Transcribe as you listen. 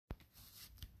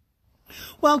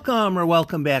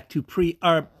Welcome back to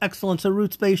Pre-Arb Excellence, a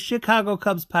roots-based Chicago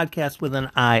Cubs podcast with an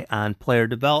eye on player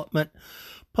development.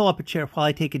 Pull up a chair while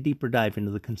I take a deeper dive into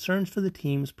the concerns for the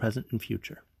team's present and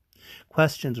future.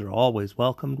 Questions are always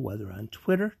welcomed, whether on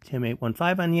Twitter,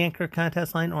 Tim815 on the Anchor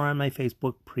contest line, or on my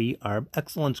Facebook Pre-Arb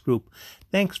Excellence group.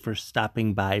 Thanks for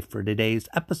stopping by for today's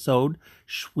episode.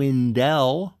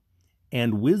 Schwindel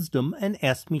and Wisdom, and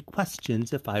asked me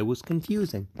questions if I was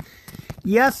confusing.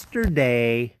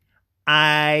 Yesterday,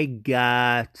 I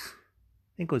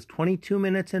think it was 22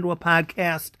 minutes into a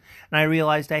podcast, and I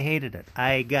realized I hated it.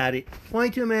 I got it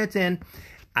 22 minutes in.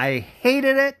 I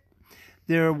hated it.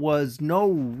 There was no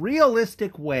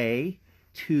realistic way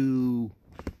to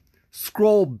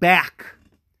scroll back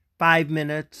 5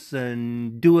 minutes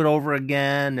and do it over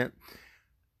again.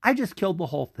 I just killed the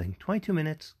whole thing. 22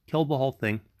 minutes, killed the whole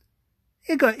thing.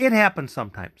 It happens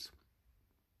sometimes.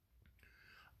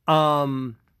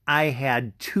 I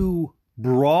had too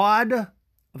broad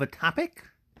of a topic,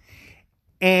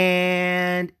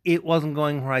 and it wasn't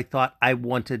going where I thought I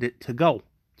wanted it to go.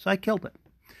 So I killed it.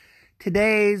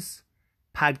 Today's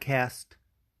podcast,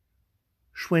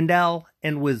 Schwindel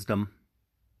and Wisdom,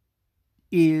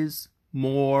 is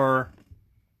more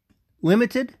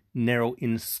limited, narrow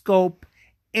in scope,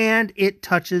 and it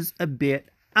touches a bit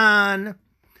on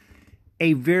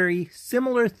a very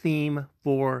similar theme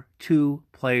for two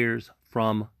players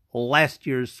from last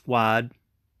year's squad.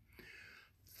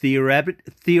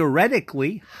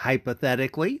 Theoretically,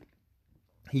 hypothetically,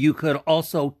 you could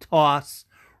also toss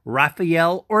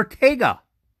Rafael Ortega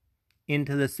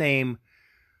into the same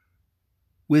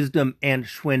Wisdom and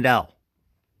Schwindel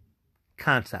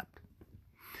concept.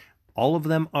 All of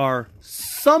them are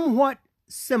somewhat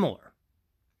similar.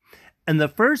 And the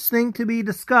first thing to be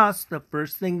discussed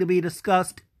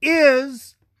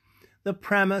is the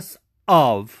premise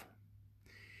of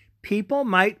people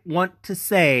might want to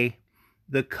say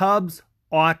the Cubs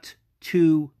ought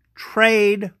to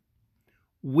trade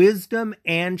Wisdom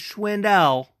and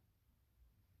Schwindel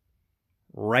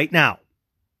right now.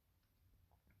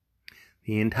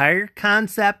 The entire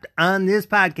concept on this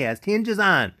podcast hinges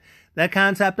on the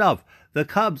concept of the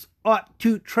Cubs ought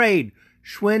to trade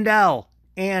Schwindel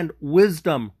and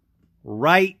Wisdom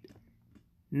right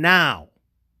now.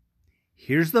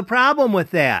 Here's the problem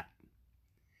with that.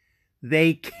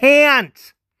 They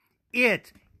can't.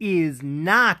 It is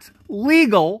not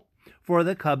legal for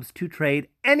the Cubs to trade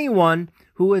anyone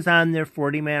who is on their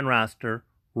 40-man roster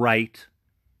right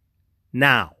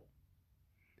now.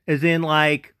 As in,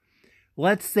 like,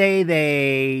 let's say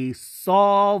they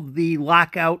solve the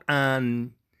lockout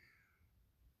on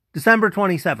December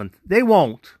 27th. They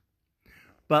won't.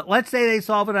 But let's say they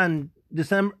solve it on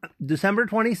December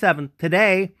 27th.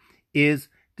 Today is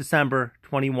December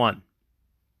 21.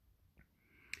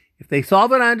 If they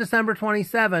solve it on December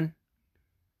 27,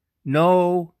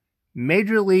 no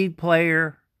major league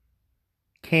player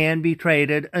can be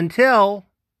traded until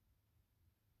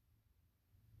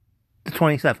the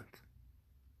 27th.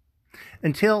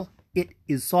 Until it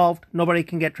is solved, nobody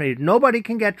can get traded. Nobody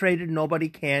can get traded. Nobody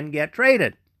can get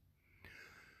traded.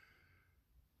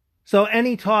 So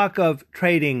any talk of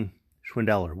trading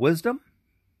Schwindel or Wisdom,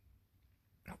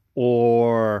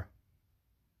 or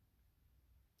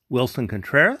Wilson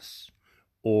Contreras,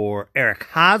 or Eric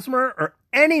Hosmer, or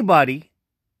anybody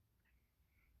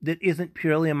that isn't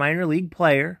purely a minor league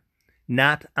player,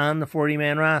 not on the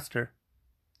 40-man roster,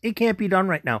 it can't be done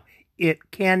right now.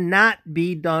 It cannot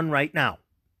be done right now.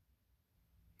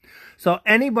 So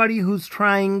anybody who's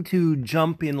trying to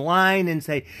jump in line and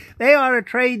say, they ought to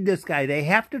trade this guy, they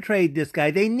have to trade this guy,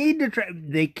 they need to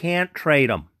trade, they can't trade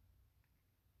him.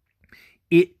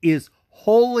 It is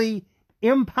wholly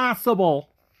impossible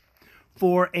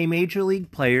for a major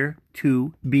league player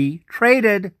to be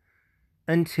traded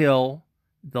until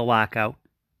the lockout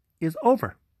is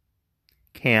over.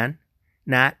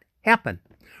 Cannot happen.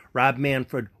 Rob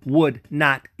Manfred would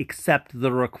not accept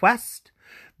the request.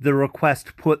 The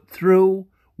request put through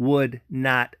would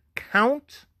not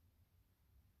count.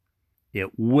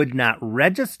 It would not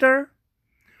register.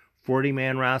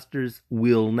 40-man rosters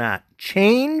will not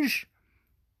change.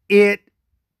 It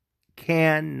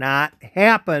cannot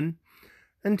happen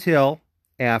until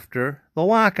after the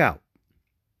lockout.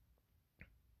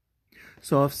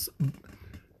 So if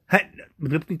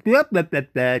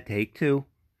take two.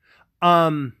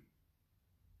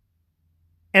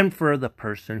 And for the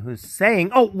person who's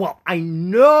saying, oh, well, I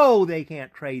know they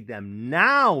can't trade them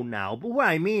now, but what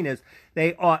I mean is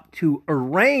they ought to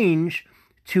arrange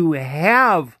to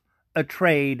have a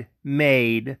trade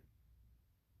made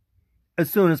as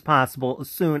soon as possible, as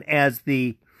soon as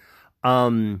the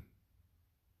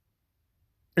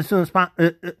as soon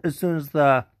as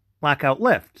the lockout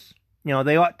lifts.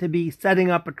 They ought to be setting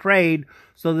up a trade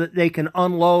so that they can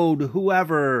unload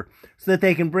whoever, so that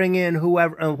they can bring in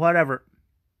whoever and whatever.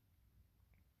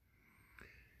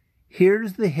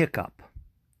 Here's the hiccup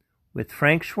with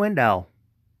Frank Schwindel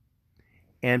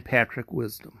and Patrick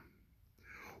Wisdom.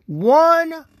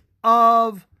 One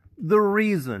of the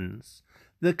reasons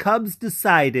the Cubs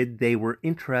decided they were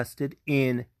interested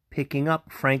in picking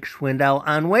up Frank Schwindel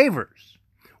on waivers,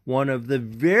 one of the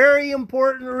very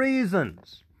important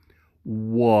reasons,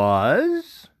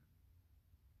 was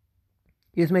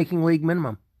he is making league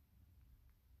minimum.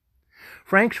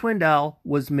 Frank Schwindel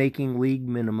was making league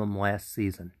minimum last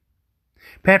season.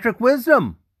 Patrick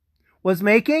Wisdom was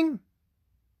making,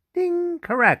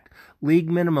 correct, league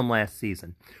minimum last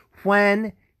season.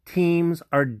 When teams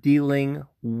are dealing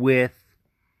with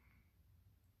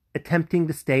attempting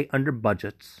to stay under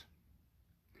budgets,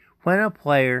 when a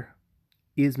player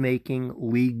is making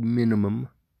league minimum,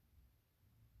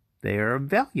 they are of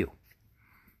value,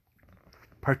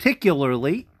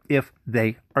 particularly if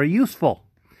they are useful.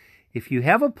 If you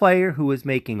have a player who is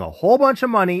making a whole bunch of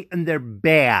money and they're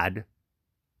bad,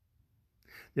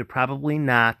 they're probably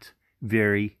not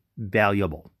very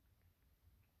valuable.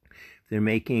 If they're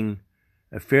making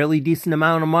a fairly decent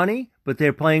amount of money, but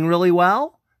they're playing really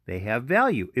well, they have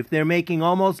value. If they're making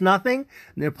almost nothing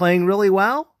and they're playing really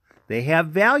well, they have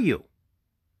value.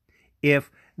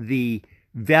 If the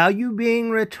value being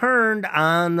returned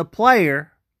on the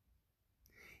player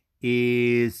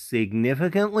is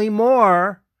significantly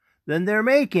more than they're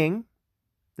making,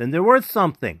 then they're worth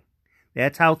something.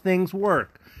 That's how things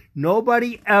work.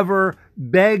 Nobody ever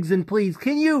begs and pleads,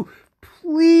 can you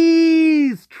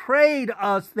please trade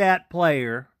us that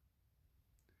player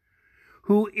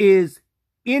who is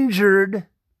injured,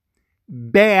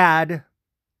 bad,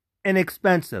 and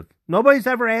expensive? Nobody's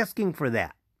ever asking for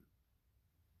that.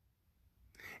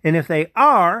 And if they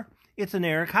are, it's an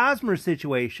Eric Hosmer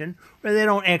situation where they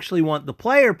don't actually want the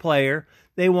player.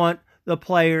 They want the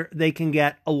player they can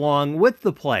get along with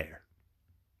the player.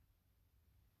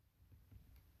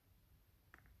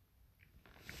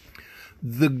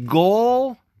 The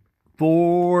goal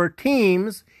for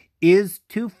teams is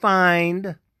to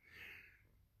find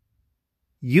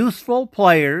useful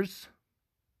players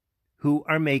who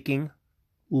are making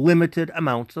limited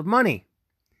amounts of money.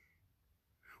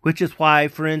 Which is why,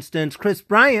 for instance, Kris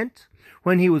Bryant,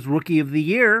 when he was Rookie of the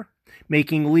Year,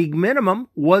 making league minimum,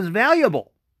 was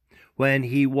valuable. When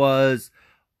he was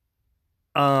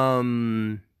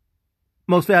most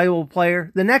valuable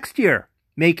player the next year,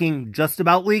 making just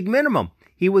about league minimum,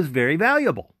 he was very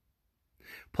valuable.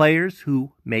 Players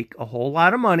who make a whole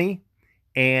lot of money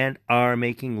and are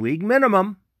making league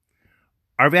minimum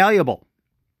are valuable.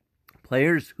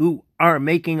 Players who are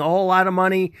making a whole lot of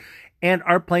money and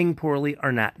are playing poorly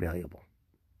are not valuable.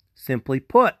 Simply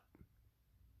put.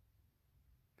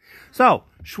 So,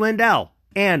 Schwindel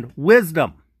and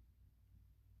Wisdom.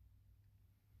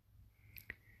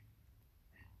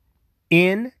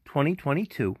 In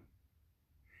 2022,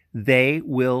 they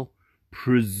will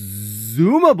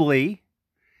presumably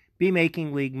be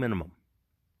making league minimum.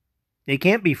 They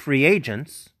can't be free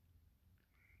agents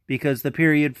because the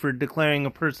period for declaring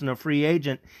a person a free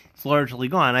agent is largely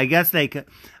gone. I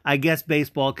guess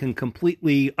baseball can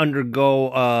completely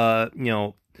undergo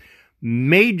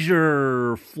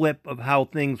major flip of how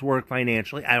things work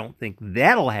financially. I don't think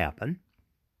that'll happen.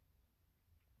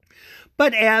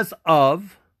 But as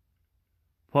of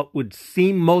what would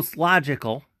seem most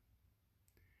logical,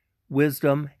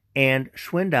 Wisdom and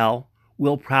Schwindel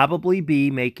will probably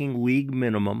be making league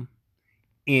minimum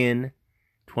in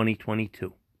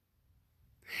 2022.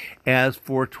 As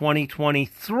for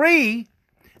 2023,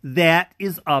 that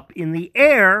is up in the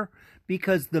air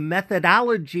because the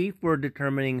methodology for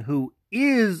determining who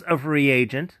is a free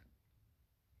agent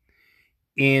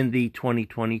in the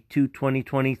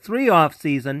 2022-2023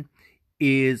 offseason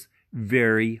is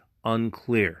very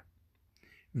unclear.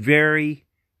 Very,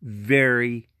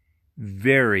 very,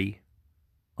 very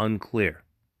unclear.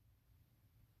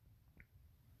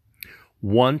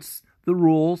 Once the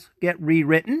rules get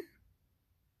rewritten,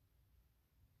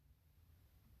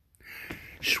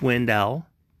 Schwindel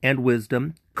and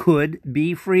Wisdom could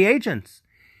be free agents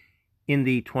in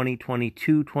the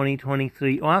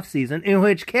 2022-2023 offseason, in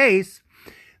which case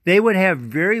they would have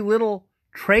very little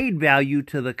trade value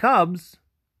to the Cubs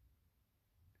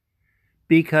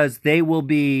because they will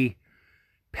be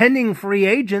pending free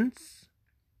agents,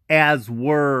 as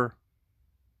were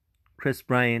Kris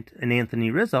Bryant and Anthony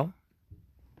Rizzo,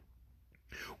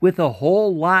 with a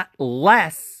whole lot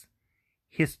less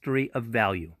history of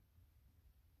value.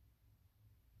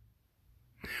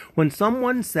 When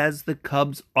someone says the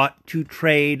Cubs ought to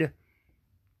trade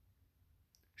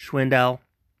Schwindel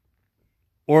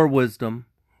or Wisdom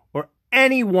or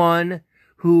anyone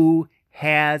who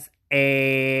has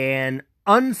an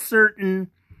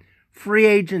uncertain free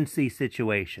agency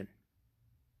situation,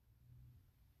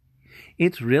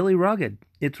 it's really rugged.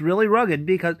 It's really rugged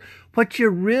because what you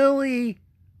really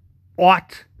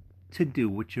ought to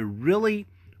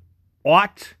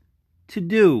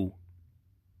do,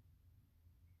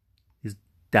 is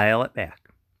dial it back.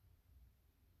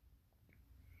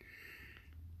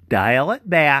 Dial it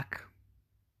back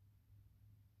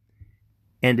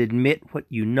and admit what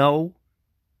you know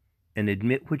and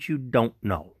admit what you don't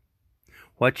know.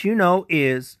 What you know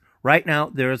is right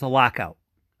now there is a lockout.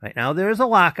 Right now there is a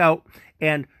lockout,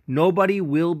 and nobody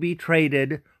will be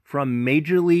traded from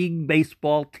Major League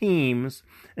Baseball teams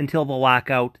until the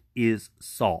lockout is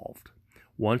solved.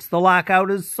 Once the lockout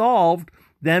is solved,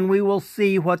 then we will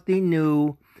see what the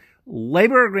new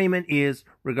labor agreement is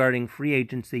regarding free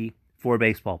agency for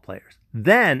baseball players.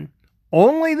 Then,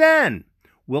 only then,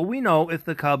 will we know if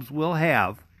the Cubs will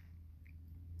have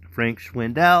Frank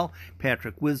Schwindel,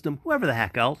 Patrick Wisdom, whoever the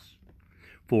heck else,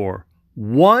 for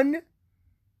 1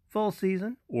 full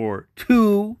season, or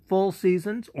 2 full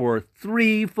seasons, or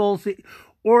 3 full seasons,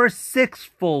 or 6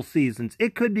 full seasons.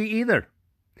 It could be either.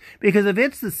 Because if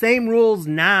it's the same rules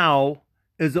now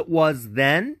as it was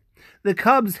then, the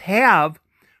Cubs have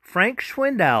Frank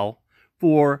Schwindel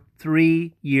for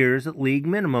 3 years at league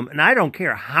minimum. And I don't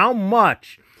care how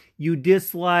much you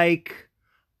dislike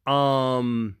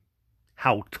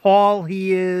how tall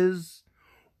he is,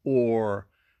 or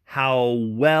how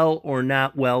well or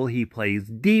not well he plays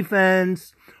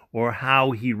defense, or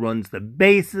how he runs the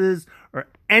bases, or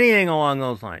anything along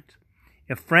those lines.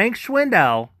 If Frank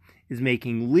Schwindel is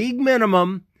making league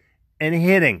minimum and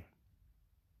hitting,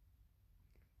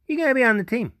 you got to be on the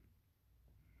team.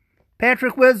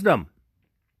 Patrick Wisdom,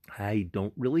 I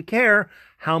don't really care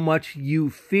how much you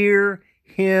fear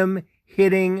him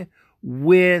hitting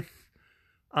with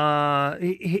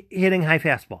hitting high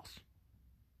fastballs.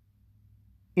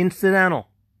 Incidental.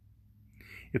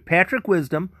 If Patrick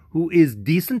Wisdom, who is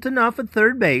decent enough at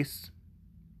third base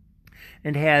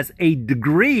and has a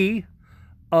degree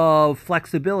of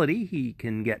flexibility, he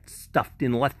can get stuffed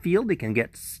in left field, he can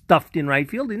get stuffed in right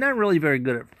field. He's not really very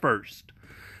good at first,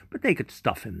 but they could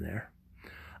stuff him there.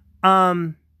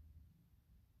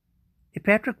 If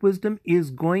Patrick Wisdom is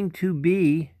going to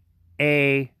be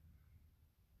a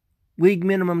league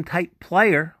minimum type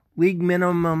player, league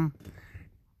minimum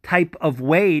type of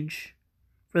wage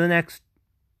for the next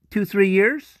 2-3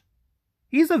 years,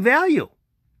 he's a value.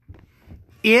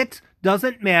 It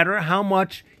doesn't matter how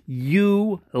much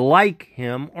you like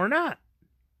him or not.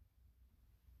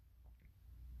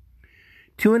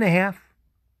 2.5,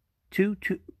 2,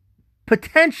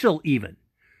 potential even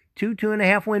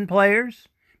 2.5 win players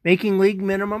making league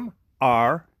minimum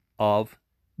are of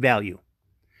value.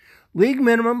 League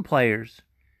minimum players,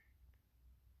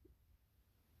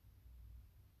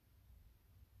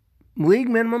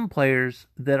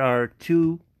 that are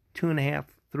 2.5,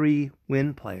 3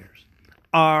 win players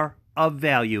are of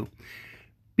value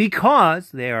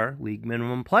because they are league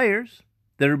minimum players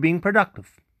that are being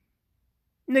productive.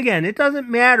 And again, it doesn't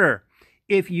matter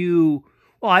if you,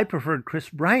 I preferred Chris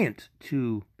Bryant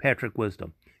to Patrick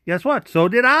Wisdom. Guess what? So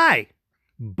did I.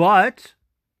 But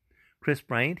Chris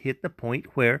Bryant hit the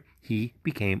point where he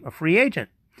became a free agent,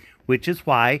 which is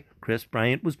why Chris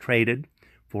Bryant was traded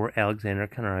for Alexander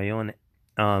Canario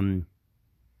and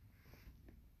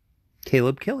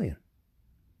Caleb Killian.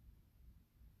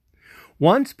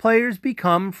 Once players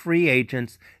become free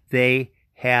agents, they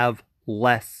have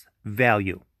less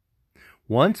value.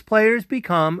 Once players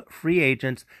become free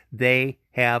agents, they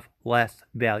have less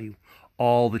value.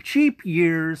 All the cheap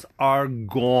years are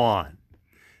gone.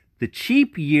 The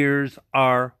cheap years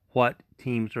are what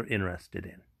teams are interested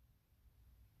in.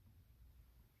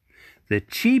 The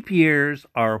cheap years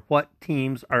are what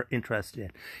teams are interested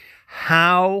in.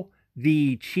 How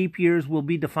the cheap years will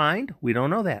be defined, we don't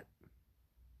know that.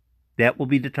 That will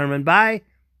be determined by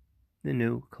the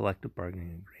new collective bargaining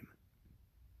agreement.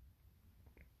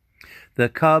 The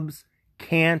Cubs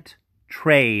can't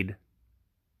trade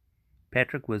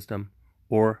Patrick Wisdom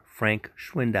or Frank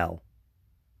Schwindel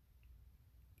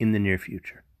in the near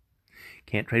future.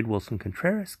 Can't trade Wilson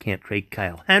Contreras, can't trade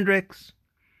Kyle Hendricks.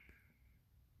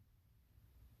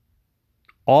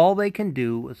 All they can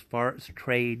do as far as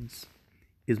trades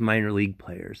is minor league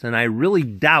players. And I really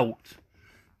doubt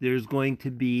there's going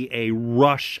to be a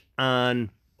rush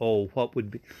on, what would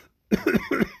be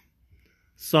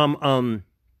some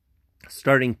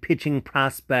starting pitching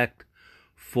prospect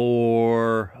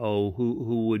for,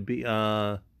 who would be,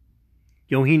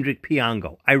 Yohendrick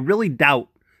Piango. I really doubt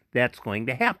that's going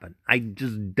to happen. I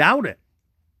just doubt it.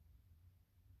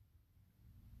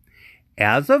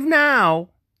 As of now,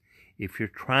 if you're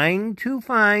trying to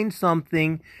find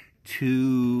something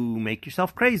to make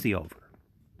yourself crazy over,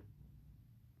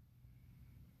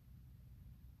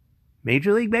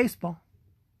 Major League Baseball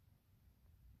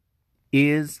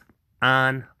is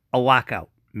on a lockout.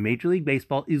 Major League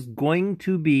Baseball is going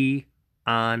to be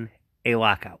on a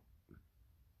lockout.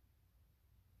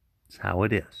 That's how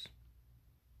it is.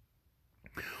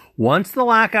 Once the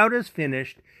lockout is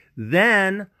finished,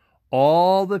 then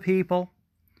all the people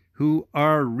who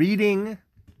are reading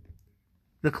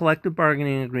the collective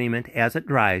bargaining agreement as it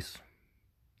dries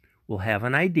will have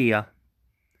an idea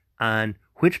on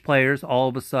which players all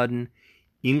of a sudden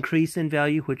increase in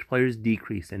value, which players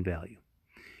decrease in value.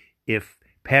 If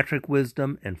Patrick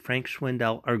Wisdom and Frank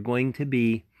Schwindel are going to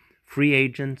be free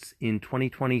agents in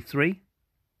 2023,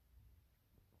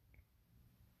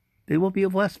 they will be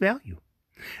of less value.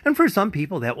 And for some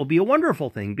people, that will be a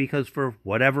wonderful thing because for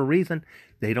whatever reason,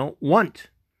 they don't want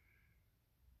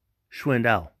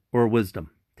Schwindel or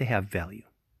Wisdom to have value.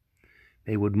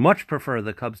 They would much prefer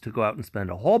the Cubs to go out and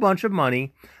spend a whole bunch of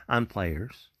money on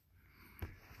players.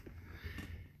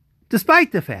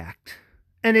 Despite the fact,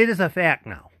 and it is a fact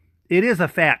now,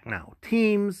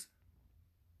 teams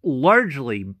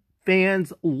largely,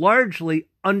 fans largely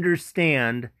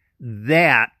understand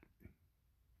that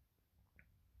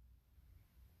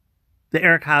the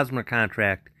Eric Hosmer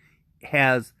contract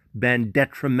has been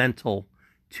detrimental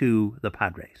to the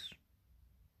Padres.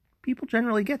 People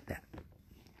generally get that.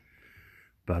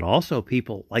 But also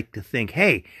people like to think,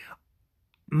 hey,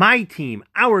 my team,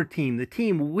 our team, the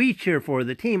team we cheer for,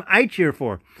 the team I cheer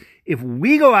for, if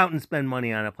we go out and spend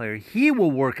money on a player, he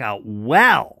will work out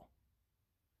well.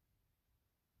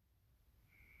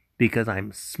 Because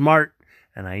I'm smart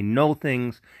and I know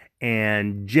things,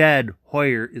 and Jed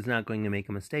Hoyer is not going to make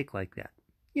a mistake like that.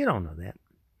 You don't know that.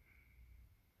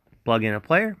 Plug in a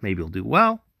player, maybe he'll do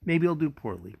well, maybe he'll do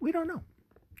poorly. We don't know.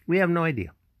 We have no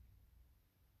idea.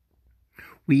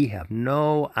 We have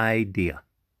no idea.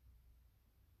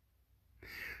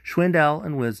 Schwindel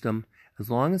and Wisdom, as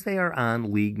long as they are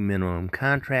on league minimum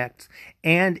contracts,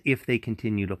 and if they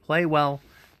continue to play well,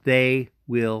 they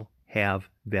will have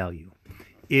value.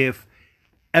 If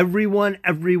everyone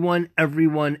in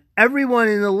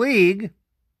the league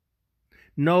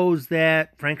knows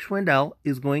that Frank Schwindel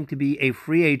is going to be a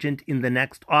free agent in the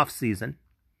next offseason,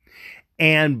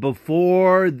 and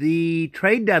before the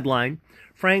trade deadline,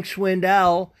 Frank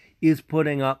Schwindel is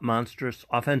putting up monstrous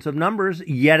offensive numbers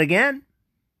yet again,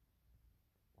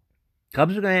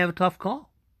 Cubs are going to have a tough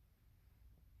call.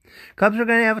 Cubs are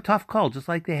going to have a tough call, just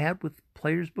like they had with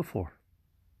players before.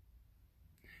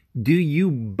 Do you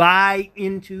buy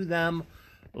into them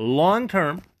long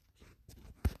term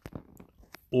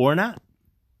or not?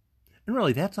 And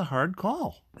really, that's a hard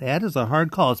call. That is a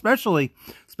hard call, especially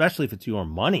if it's your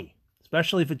money.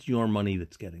 Especially if it's your money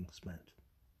that's getting spent.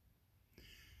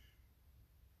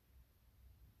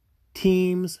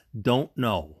 Teams don't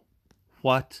know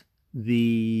what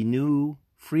the new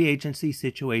free agency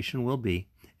situation will be,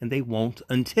 and they won't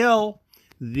until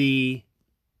the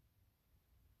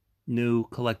new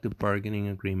collective bargaining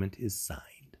agreement is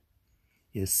signed.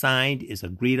 Is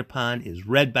agreed upon, is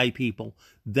read by people.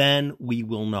 Then we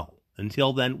will know.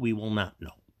 Until then, we will not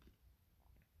know.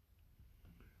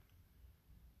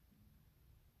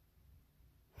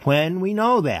 When we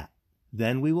know that,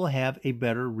 then we will have a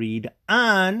better read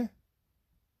on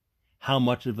how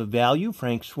much of a value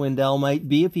Frank Schwindel might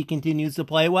be if he continues to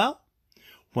play well,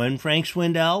 when Frank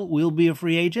Schwindel will be a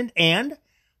free agent, and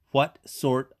what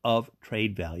sort of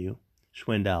trade value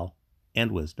Schwindel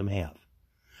and Wisdom have.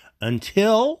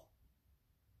 Until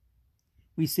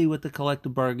we see what the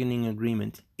collective bargaining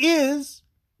agreement is,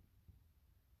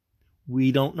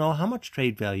 we don't know how much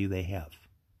trade value they have.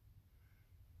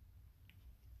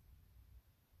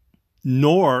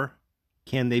 Nor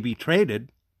can they be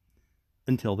traded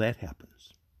until that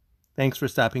happens. Thanks for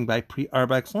stopping by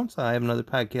Pre-Arb Excellence. I have another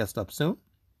podcast up soon.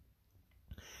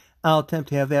 I'll attempt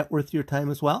to have that worth your time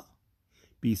as well.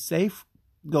 Be safe,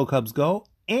 go Cubs go,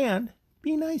 and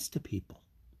be nice to people.